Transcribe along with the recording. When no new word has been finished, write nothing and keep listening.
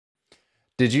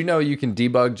Did you know you can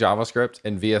debug JavaScript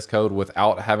in VS Code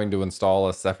without having to install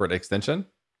a separate extension?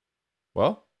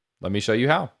 Well, let me show you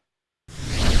how.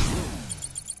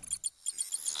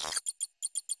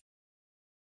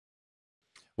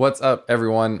 What's up,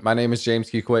 everyone? My name is James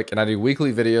Q Quick, and I do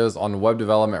weekly videos on web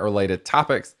development related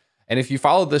topics. And if you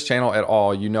followed this channel at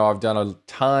all, you know I've done a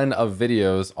ton of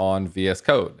videos on VS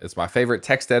Code. It's my favorite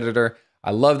text editor. I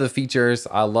love the features.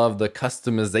 I love the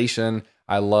customization.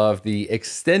 I love the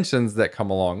extensions that come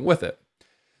along with it.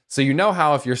 So you know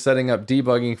how if you're setting up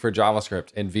debugging for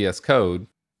JavaScript in VS Code,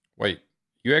 wait,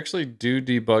 you actually do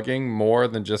debugging more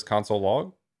than just console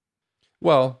log?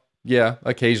 Well, yeah,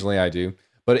 occasionally I do.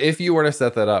 But if you were to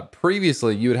set that up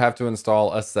previously, you would have to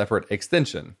install a separate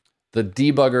extension, the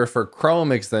debugger for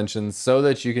Chrome extension, so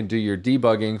that you can do your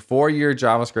debugging for your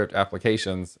JavaScript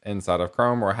applications inside of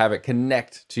Chrome, or have it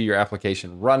connect to your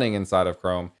application running inside of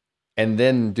Chrome, and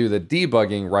then do the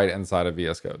debugging right inside of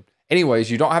VS Code. Anyways,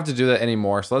 you don't have to do that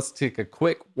anymore. So let's take a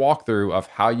quick walkthrough of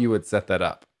how you would set that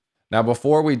up. Now,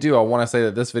 before we do, I want to say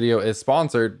that this video is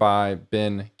sponsored by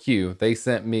BenQ. They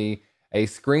sent me a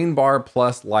screen bar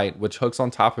plus light, which hooks on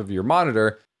top of your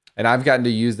monitor. And I've gotten to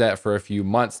use that for a few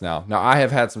months now. Now, I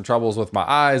have had some troubles with my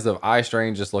eyes, of eye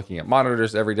strain, just looking at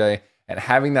monitors every day. And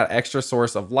having that extra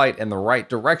source of light in the right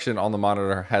direction on the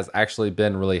monitor has actually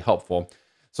been really helpful.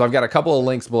 So I've got a couple of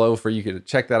links below for you to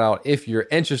check that out. If you're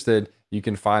interested, you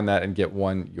can find that and get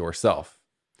one yourself.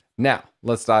 Now,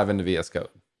 let's dive into VS Code.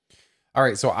 All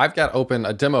right, so I've got open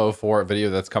a demo for a video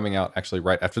that's coming out actually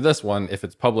right after this one. If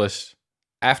it's published,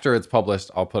 after it's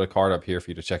published, I'll put a card up here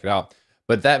for you to check it out.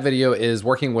 But that video is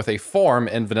working with a form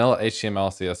in vanilla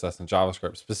HTML, CSS, and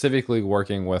JavaScript, specifically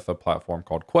working with a platform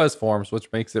called Quez Forms, which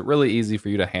makes it really easy for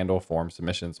you to handle form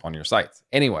submissions on your sites.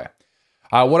 Anyway,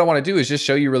 what I want to do is just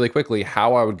show you really quickly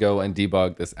how I would go and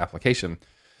debug this application.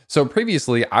 So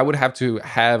previously, I would have to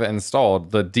have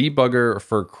installed the debugger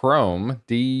for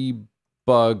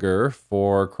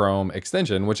Chrome,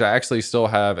 extension, which I actually still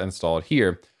have installed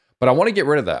here. But I want to get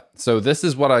rid of that. So this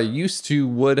is what I used to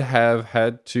would have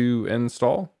had to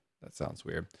install. That sounds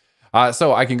weird.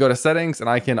 So I can go to settings and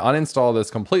I can uninstall this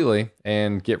completely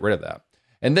and get rid of that.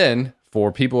 And then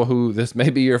for people who this may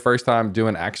be your first time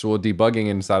doing actual debugging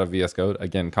inside of VS Code,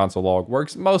 again, console log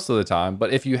works most of the time.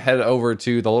 But if you head over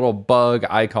to the little bug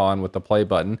icon with the play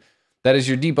button, that is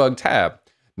your Debug tab.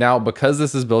 Now, because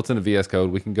this is built into VS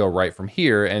Code, we can go right from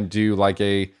here and do like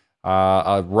a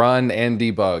run and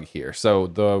debug here. So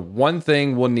the one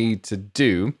thing we'll need to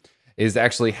do is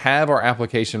actually have our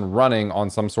application running on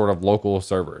some sort of local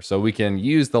server. So we can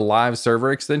use the live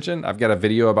server extension. I've got a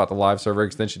video about the live server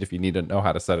extension if you need to know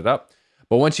how to set it up.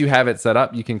 But once you have it set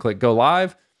up, you can click go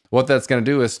live. What that's going to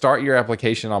do is start your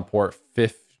application on port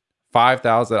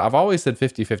 5000. I've always said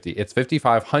 5050. It's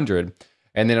 5500.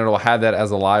 And then it'll have that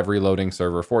as a live reloading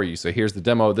server for you. So here's the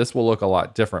demo. This will look a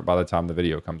lot different by the time the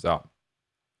video comes out.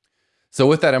 So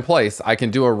with that in place, I can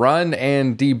do a run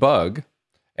and debug,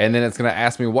 and then it's going to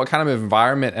ask me what kind of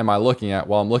environment am I looking at?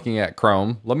 Well, I'm looking at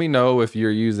Chrome. Let me know if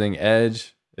you're using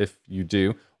Edge, if you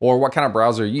do, or what kind of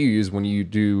browser you use when you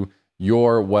do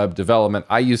your web development.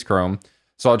 I use Chrome,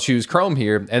 so I'll choose Chrome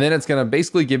here, and then it's going to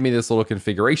basically give me this little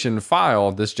configuration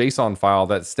file, this JSON file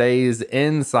that stays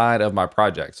inside of my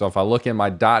project. So if I look in my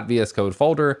 .vs code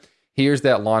folder, here's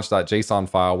that launch.json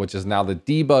file, which is now the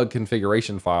debug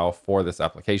configuration file for this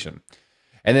application.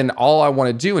 And then all I want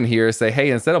to do in here is say,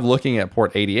 hey, instead of looking at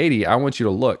port 8080, I want you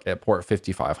to look at port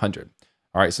 5500.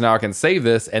 All right, so now I can save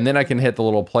this, and then I can hit the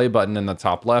little play button in the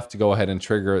top left to go ahead and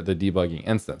trigger the debugging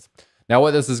instance. Now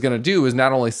what this is going to do is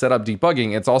not only set up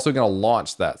debugging, it's also going to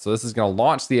launch that. So this is going to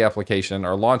launch the application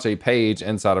or launch a page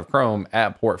inside of Chrome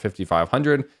at port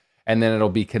 5500, and then it'll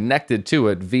be connected to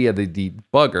it via the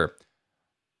debugger.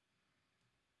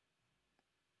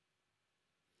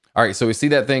 All right, so we see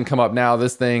that thing come up now.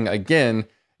 This thing, again,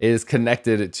 is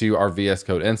connected to our VS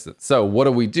Code instance. So what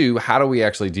do we do? How do we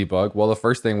actually debug? Well, the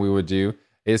first thing we would do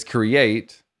is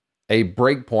create a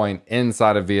breakpoint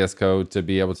inside of VS Code to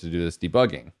be able to do this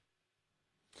debugging.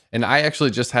 And I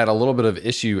actually just had a little bit of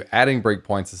issue adding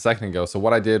breakpoints a second ago. So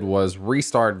what I did was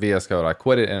restart VS Code. I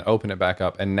quit it and opened it back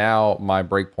up. And now my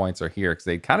breakpoints are here because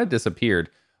they kind of disappeared,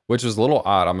 which was a little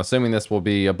odd. I'm assuming this will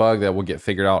be a bug that will get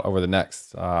figured out over the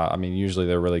next, I mean, usually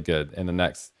they're really good in the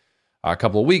next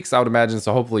couple of weeks, I would imagine.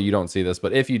 So hopefully you don't see this,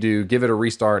 but if you do, give it a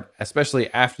restart,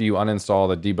 especially after you uninstall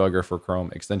the debugger for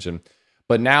Chrome extension.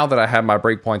 But now that I have my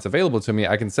breakpoints available to me,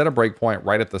 I can set a breakpoint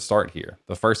right at the start here,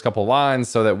 the first couple lines,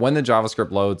 so that when the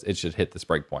JavaScript loads, it should hit this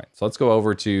breakpoint. So let's go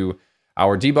over to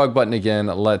our debug button again.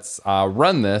 Let's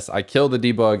run this. I kill the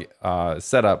debug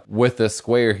setup with this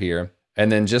square here.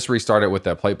 and then just restart it with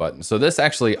that play button. So this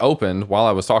actually opened while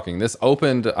I was talking. This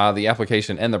opened the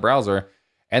application in the browser,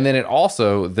 and then it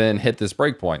also then hit this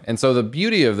breakpoint. And so the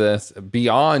beauty of this,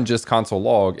 beyond just console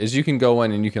log, is you can go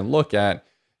in and you can look at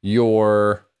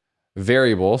your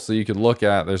variable. So you could look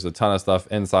at, there's a ton of stuff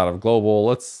inside of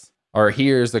global.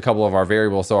 Here's a couple of our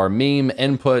variables. So our meme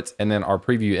input and then our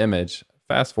preview image.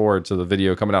 Fast forward to the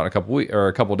video coming out in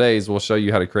a couple days. We'll show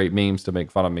you how to create memes to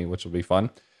make fun of me, which will be fun.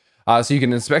 So you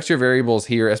can inspect your variables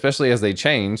here, especially as they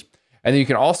change. And then you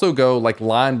can also go like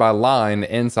line by line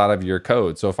inside of your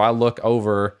code. So if I look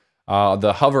over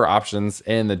the hover options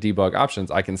in the debug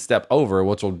options, I can step over,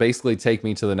 which will basically take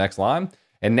me to the next line.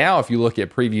 And now if you look at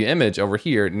preview image over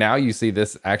here, now you see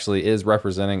this actually is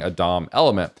representing a DOM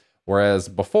element. Whereas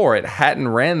before it hadn't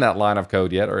ran that line of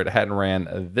code yet, or it hadn't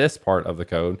ran this part of the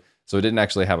code. So it didn't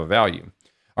actually have a value.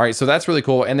 All right, so that's really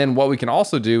cool. And then what we can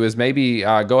also do is maybe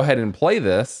go ahead and play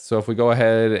this. So if we go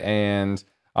ahead and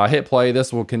hit play,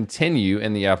 this will continue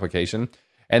in the application.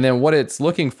 And then what it's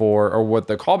looking for, or what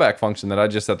the callback function that I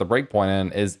just set the breakpoint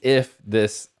in, is if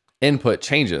this input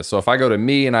changes. So if I go to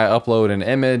me and I upload an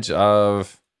image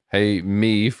of, hey,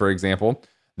 me, for example,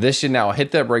 this should now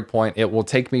hit that breakpoint. It will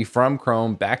take me from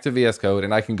Chrome back to VS Code,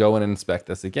 and I can go in and inspect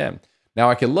this again. Now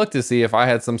I can look to see if I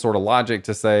had some sort of logic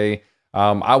to say,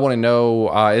 I want to know,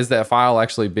 is that file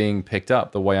actually being picked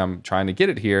up the way I'm trying to get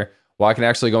it here? Well, I can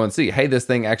actually go and see, hey, this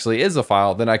thing actually is a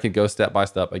file. Then I could go step by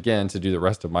step again to do the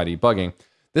rest of my debugging.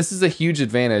 This is a huge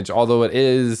advantage, although it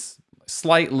is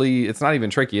slightly, it's not even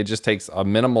tricky. It just takes a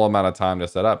minimal amount of time to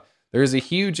set up. There is a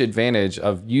huge advantage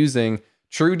of using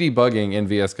true debugging in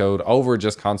VS Code over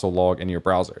just console log in your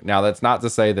browser. Now, that's not to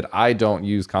say that I don't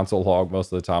use console log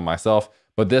most of the time myself,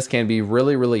 but this can be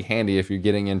really, really handy if you're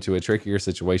getting into a trickier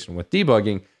situation with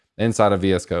debugging inside of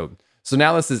VS Code. So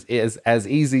now this is as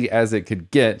easy as it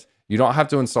could get. You don't have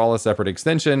to install a separate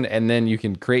extension, and then you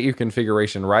can create your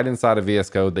configuration right inside of VS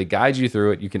Code. They guide you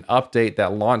through it. You can update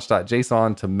that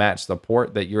launch.json to match the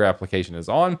port that your application is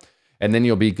on, and then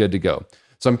you'll be good to go.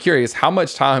 So I'm curious, how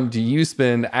much time do you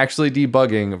spend actually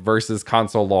debugging versus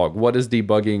console log? What does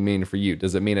debugging mean for you?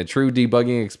 Does it mean a true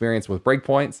debugging experience with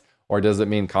breakpoints, or does it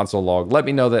mean console log? Let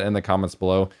me know that in the comments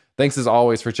below. Thanks as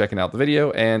always for checking out the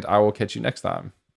video, and I will catch you next time.